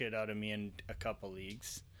kicked the shit out of me in a couple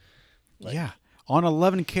leagues. On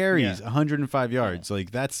 11 carries, 105 yards.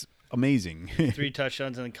 That's amazing. 3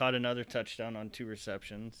 touchdowns and then caught another touchdown on 2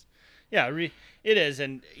 receptions. Yeah, it is.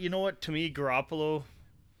 And you know what? To me, Garoppolo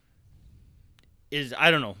is,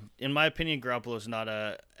 I don't know. In my opinion, Garoppolo is not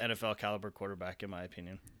a NFL caliber quarterback, in my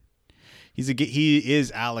opinion. He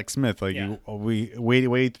is Alex Smith. We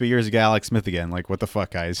wait 3 years to get Alex Smith again. What the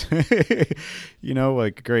fuck, guys?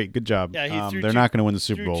 Great, good job. Yeah, they're not going to win the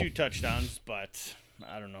Super Bowl. 2 touchdowns, but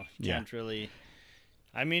I don't know. Can't really.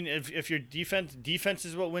 I mean, if your defense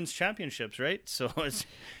is what wins championships, right? So it's.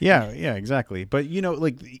 Yeah, exactly. But he's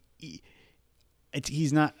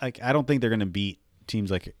not I don't think they're going to beat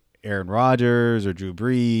teams like Aaron Rodgers or Drew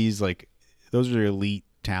Brees. Those are elite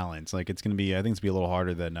talents. It's going to be. I think it's going to be a little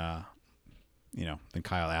harder than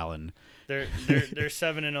Kyle Allen. They're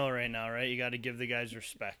 7-0 right now, right? You got to give the guys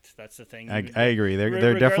respect. That's the thing. I agree.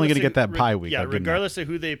 They're definitely going to get that bye week. Yeah, regardless of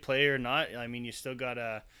who they play or not. I mean, you still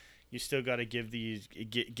gotta give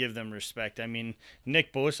them respect. I mean,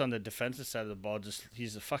 Nick Bosa on the defensive side of the ball,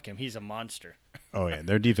 he's a monster. Oh yeah,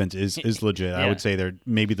 their defense is legit. I would say they're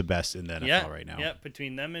maybe the best in the NFL right now. Yeah,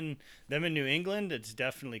 between them and New England, it's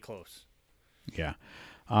definitely close. Yeah.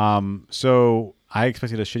 So I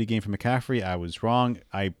expected a shitty game from McCaffrey. I was wrong.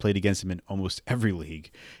 I played against him in almost every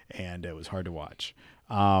league, and it was hard to watch.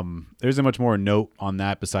 There's a much more note on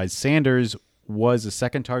that besides Sanders was the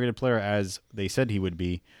second targeted player as they said he would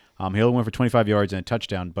be. He only went for 25 yards and a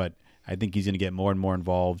touchdown, but I think he's going to get more and more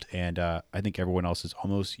involved, and I think everyone else is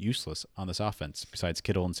almost useless on this offense besides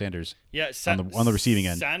Kittle and Sanders. Yeah, on the receiving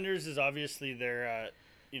end. Sanders is obviously their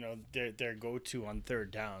go-to on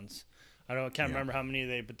third downs. I can't remember how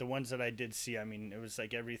many but the ones that I did see, I mean, it was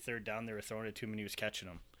every third down they were throwing it to him and he was catching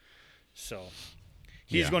them. So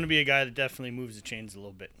he's going to be a guy that definitely moves the chains a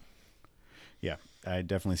little bit. Yeah, I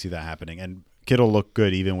definitely see that happening. And Kittle looked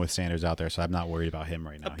good even with Sanders out there, so I'm not worried about him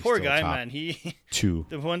right now. Poor guy, man.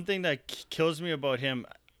 The one thing that kills me about him,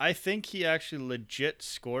 I think he actually legit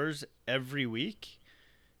scores every week,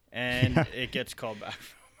 and it gets called back.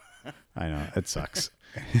 I know, it sucks.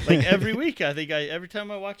 Every week, I think every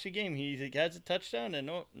time I watch a game, he has a touchdown, and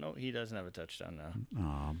no, he doesn't have a touchdown now.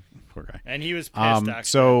 Oh, poor guy. And he was pissed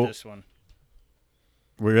actually at this one.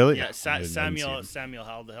 Really? Yeah, Samuel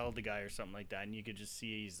held the guy or something like that, and you could just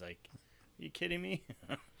see he's like, "Are you kidding me?"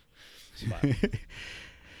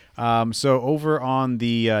 So over on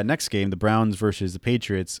the next game, the Browns versus the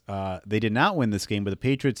Patriots, they did not win this game, but the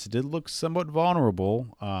Patriots did look somewhat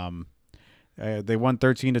vulnerable. They won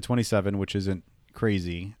 13-27, which isn't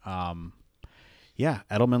crazy.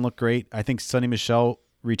 Edelman looked great. I think Sonny Michel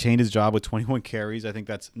retained his job with 21 carries. I think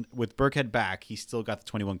that's with Burkhead back, he still got the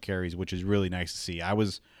 21 carries, which is really nice to see.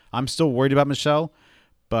 I'm still worried about Michel,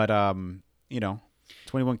 but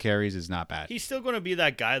 21 carries is not bad. He's still going to be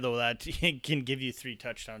that guy though that can give you 3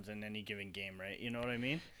 touchdowns in any given game, right? You know what I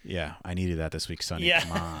mean? Yeah, I needed that this week, Sonny. Yeah.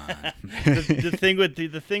 Come on.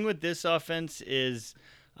 the thing with this offense is,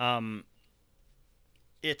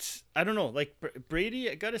 it's, I don't know,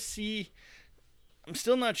 Brady, I got to see. I'm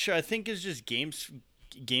still not sure. I think it's just game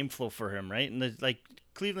flow for him, right? And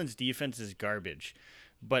Cleveland's defense is garbage,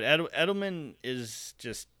 but Edelman is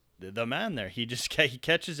just the man there. He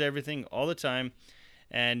catches everything all the time,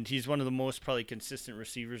 and he's one of the most probably consistent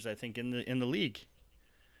receivers I think in the league.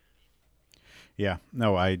 Yeah,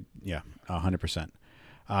 no, 100%.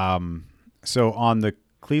 So on the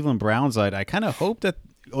Cleveland Browns side, I kind of hope that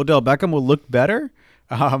Odell Beckham will look better.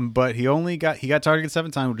 But he got targeted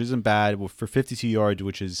 7 times, which isn't bad, for 52 yards,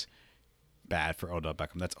 which is bad for Odell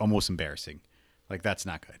Beckham. That's almost embarrassing. Like, that's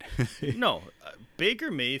not good. No,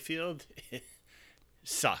 Baker Mayfield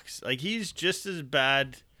sucks. Like, he's just as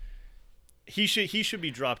bad. He should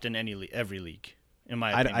be dropped in every league, in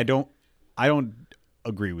my opinion. I don't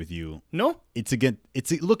agree with you. No,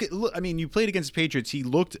 look. I mean, you played against the Patriots. He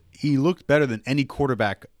looked better than any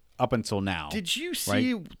quarterback up until now. Did you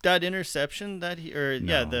see that interception that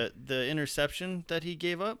No. the interception that he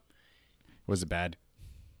gave up? Was it bad?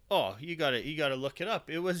 Oh, you gotta look it up.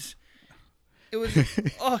 It was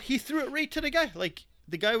oh, he threw it right to the guy. Like,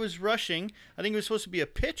 the guy was rushing. I think it was supposed to be a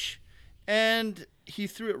pitch, and he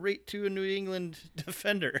threw it right to a New England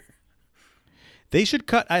defender. They should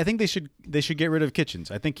cut. I think they should get rid of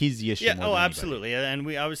Kitchens. I think he's the issue. Yeah. more Oh, than absolutely. And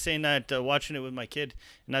I was saying that watching it with my kid,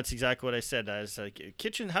 and that's exactly what I said. I was like,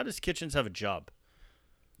 how does Kitchens have a job?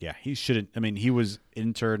 Yeah, he shouldn't. I mean, he was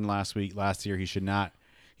intern last year. He should not.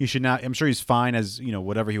 I'm sure he's fine as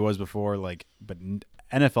whatever he was before. Like, but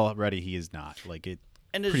NFL ready, he is not. Like, it.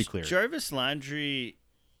 And pretty clear. Jarvis Landry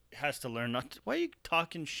has to learn not. Why are you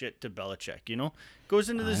talking shit to Belichick? Goes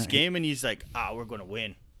into this game and he's like, we're gonna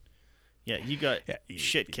win. Yeah, you got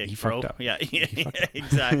shit kicked, bro. Yeah,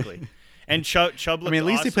 exactly. And Chubb looked. I mean, at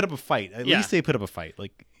least awesome. They put up a fight. At least they put up a fight.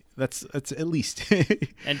 Like, that's at least.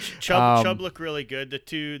 And Chubb looked really good.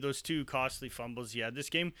 Those two costly fumbles. Yeah, this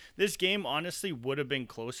game honestly would have been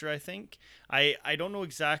closer. I think. I don't know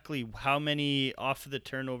exactly how many off of the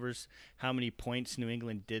turnovers, how many points New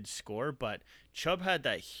England did score, but Chubb had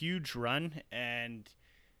that huge run and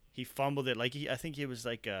he fumbled it. Like, I think it was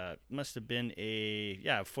like must have been a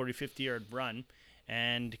 40-50 yard run.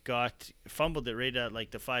 And fumbled it right at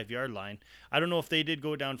like the 5-yard line. I don't know if they did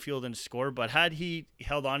go downfield and score, but had he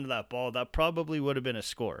held on to that ball, that probably would have been a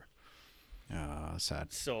score.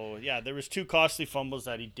 Sad. So yeah, there was 2 costly fumbles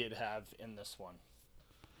that he did have in this one.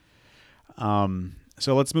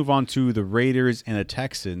 So let's move on to the Raiders and the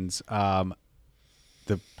Texans.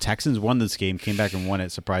 The Texans won this game, came back and won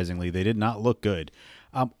it. Surprisingly, they did not look good.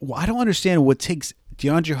 I don't understand what takes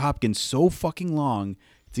DeAndre Hopkins so fucking long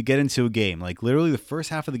to get into a game. Like, literally the first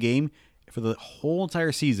half of the game for the whole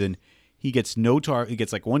entire season, he gets He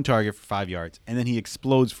gets like 1 target for 5 yards, and then he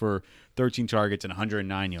explodes for 13 targets and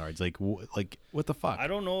 109 yards. Like what the fuck? I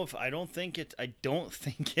don't think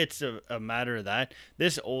it's a matter of that.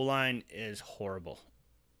 This O-line is horrible.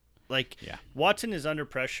 Like, Watson is under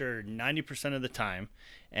pressure 90% of the time,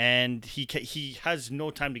 and he has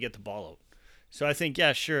no time to get the ball out. So I think,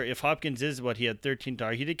 sure, if Hopkins is what he had 13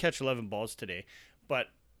 targets, he did catch 11 balls today, but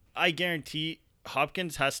I guarantee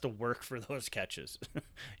Hopkins has to work for those catches.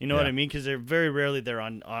 You know what I mean? Because they're very rarely they're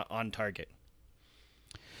on target.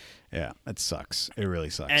 Yeah, it sucks. It really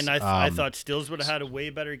sucks. And I thought Stills would have had a way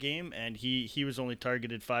better game, and he was only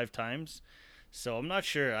targeted 5 times. So I'm not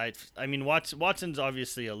sure. I mean, Watson's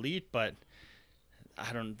obviously elite, but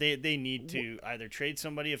I don't. They need to either trade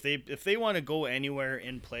somebody if they want to go anywhere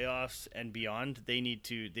in playoffs and beyond. They need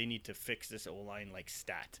to fix this O-line like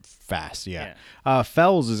stat fast. Yeah.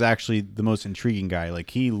 Fells is actually the most intriguing guy.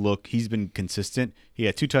 Like, he's been consistent. He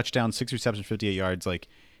had 2 touchdowns, 6 receptions, 58 yards. Like,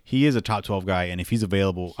 he is a top 12 guy, and if he's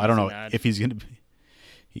available, I don't know if he's gonna be.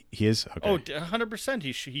 He is. Okay. Oh, 100%.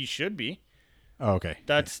 He should be. Oh, okay.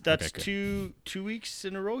 That's okay, 2 weeks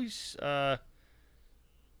in a row. He's well,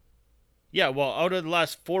 out of the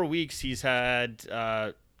last 4 weeks, he's had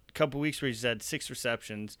a couple weeks where he's had 6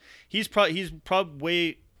 receptions. He's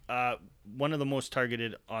probably one of the most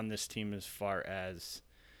targeted on this team as far as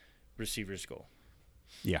receivers go.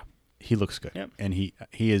 Yeah, he looks good, and he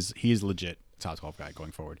is legit top 12 guy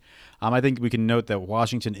going forward. I think we can note that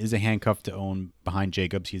Washington is a handcuff to own behind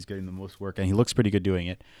Jacobs. He's getting the most work, and he looks pretty good doing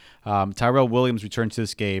it. Tyrell Williams returned to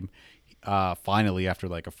this game. Finally, after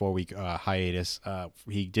like a 4-week hiatus,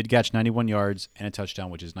 he did catch 91 yards and a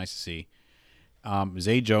touchdown, which is nice to see.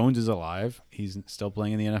 Zay Jones is alive. He's still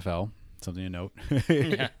playing in the NFL. Something to note.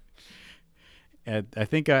 Yeah. And I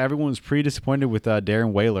think everyone was pretty disappointed with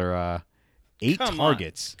Darren Waller. 8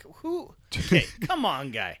 targets. Who? Okay, come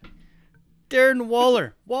on, guy. Darren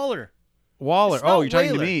Waller. Oh, you're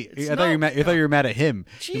talking to me. I thought you were mad at him.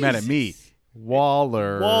 Jesus. You're mad at me.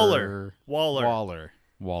 Waller.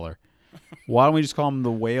 Why don't we just call him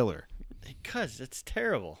the Whaler? Because it's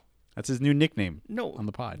terrible. That's his new nickname. No, on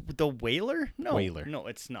the pod. The Whaler? No, Whaler. No,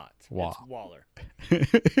 it's not. It's Waller.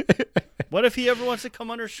 What if he ever wants to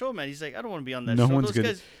come on our show, man? He's like, I don't want to be on that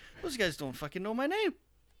show. Those guys don't fucking know my name.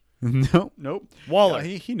 Nope. Waller.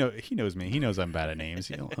 He knows me. He knows I'm bad at names.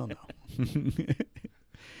 He'll know.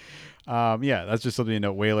 That's just something to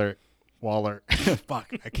know. Waller.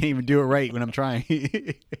 Fuck, I can't even do it right when I'm trying.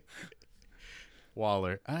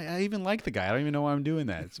 Waller. I even like the guy. I don't even know why I'm doing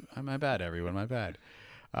that. My bad, everyone. My bad.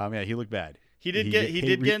 Yeah, he looked bad. He did get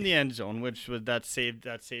in the end zone, which was that saved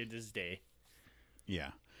his day.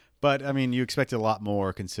 Yeah. But, I mean, you expected a lot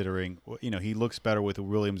more considering, he looks better with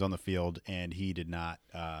Williams on the field, and he did not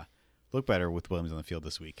look better with Williams on the field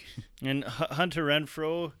this week. And Hunter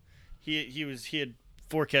Renfrow, he had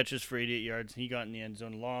 4 catches for 88 yards. He got in the end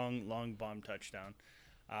zone, long bomb touchdown.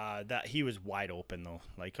 That he was wide open, though.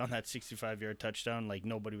 Like, on that 65-yard touchdown, like,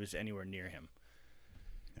 nobody was anywhere near him.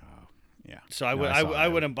 Oh, yeah. So I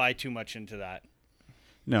wouldn't buy too much into that.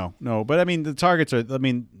 No. But, I mean, the targets are,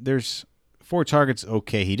 there's 4 targets,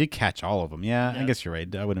 okay. He did catch all of them. Yeah, I guess you're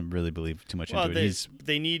right. I wouldn't really believe too much into it.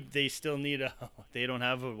 They still need they don't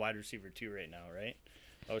have a wide receiver 2 right now, right?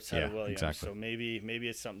 Outside of Williams. Exactly. So maybe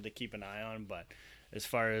it's something to keep an eye on. But as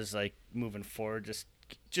far as like moving forward, just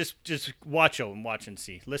watch and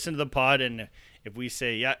see. Listen to the pod, and if we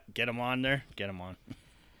say, yeah, get him on there, get him on.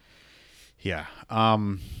 Yeah.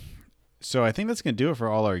 So I think that's going to do it for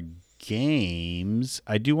all our games.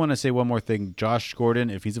 I do want to say one more thing. Josh Gordon,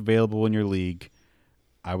 if he's available in your league,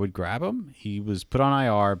 I would grab him. He was put on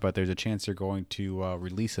IR, but there's a chance they're going to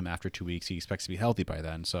release him after 2 weeks. He expects to be healthy by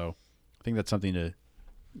then. So I think that's something a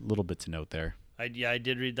little bit to note there. I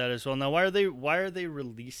did read that as well. Now, why are they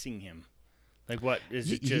releasing him? Like, what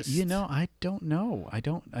is it? Just I don't know. I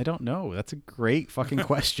don't know. That's a great fucking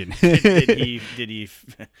question. did he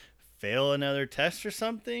fail another test or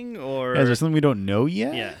something, or is there something we don't know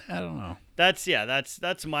yet? Yeah, I don't know.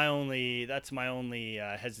 That's my only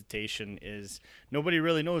hesitation is nobody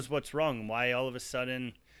really knows what's wrong. Why all of a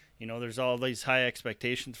sudden, there's all these high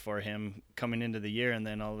expectations for him coming into the year, and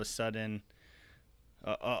then all of a sudden,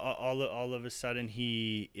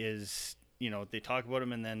 he is. They talk about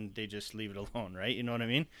him and then they just leave it alone, right? You know what I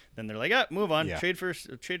mean? Then they're like, move on, trade for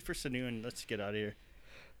Sanu, and let's get out of here.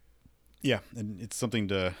 Yeah, and it's something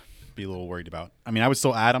to be a little worried about. I mean, I would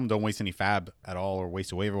still add him. Don't waste any fab at all or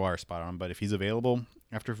waste a waiver wire spot on him. But if he's available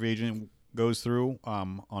after free agent goes through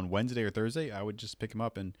on Wednesday or Thursday, I would just pick him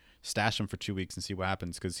up and stash him for 2 weeks and see what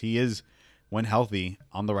happens, because he is, when healthy,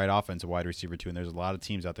 on the right offense, a wide receiver too, and there's a lot of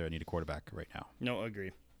teams out there that need a quarterback right now. No, agree.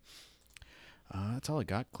 That's all I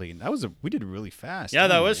got, Clayton. We did really fast. Yeah,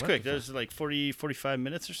 that was quick. That was like 45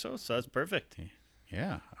 minutes or so that's perfect.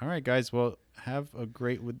 Yeah. All right, guys. Well, have a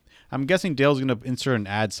great. I'm guessing Dale's going to insert an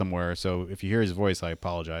ad somewhere, so if you hear his voice, I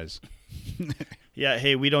apologize. Yeah.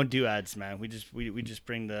 Hey, we don't do ads, man. We just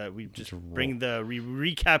bring the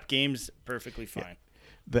recap games perfectly fine.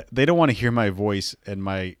 Yeah. They don't want to hear my voice and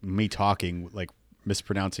me talking like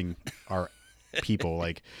mispronouncing our people.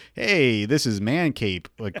 Like, hey, this is Man Cape.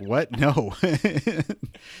 Like, what? No,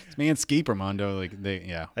 it's Manscape, Armando. Like,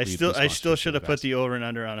 I still should have put the over and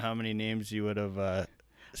under on how many names you would have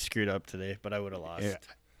screwed up today, but I would have lost.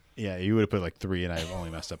 Yeah, you would have put like 3, and I've only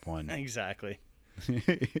messed up 1. Exactly.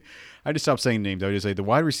 I just stopped saying names. I would just say the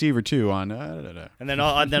wide receiver too on. And then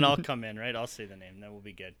I'll come in, right? I'll say the name. That will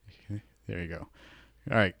be good. There you go.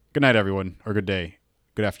 All right. Good night, everyone, or good day,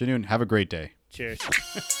 good afternoon. Have a great day. Cheers.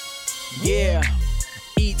 Yeah,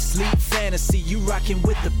 eat, sleep, fantasy, you rockin'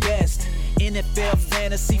 with the best. NFL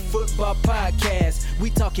Fantasy Football Podcast. We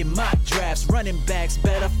talking mock drafts, running backs,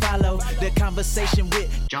 better follow the conversation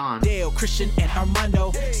with John, Dale, Christian, and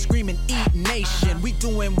Armando. Screaming Eat Nation, we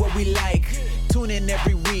doing what we like. Tune in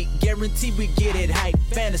every week, guarantee we get it hype.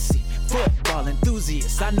 Fantasy football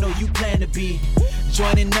enthusiasts, I know you plan to be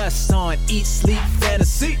joining us on Eat, Sleep,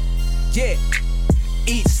 Fantasy. Yeah,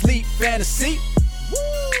 Eat, Sleep, Fantasy.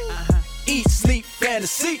 Eat, Sleep,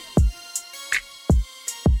 Fantasy.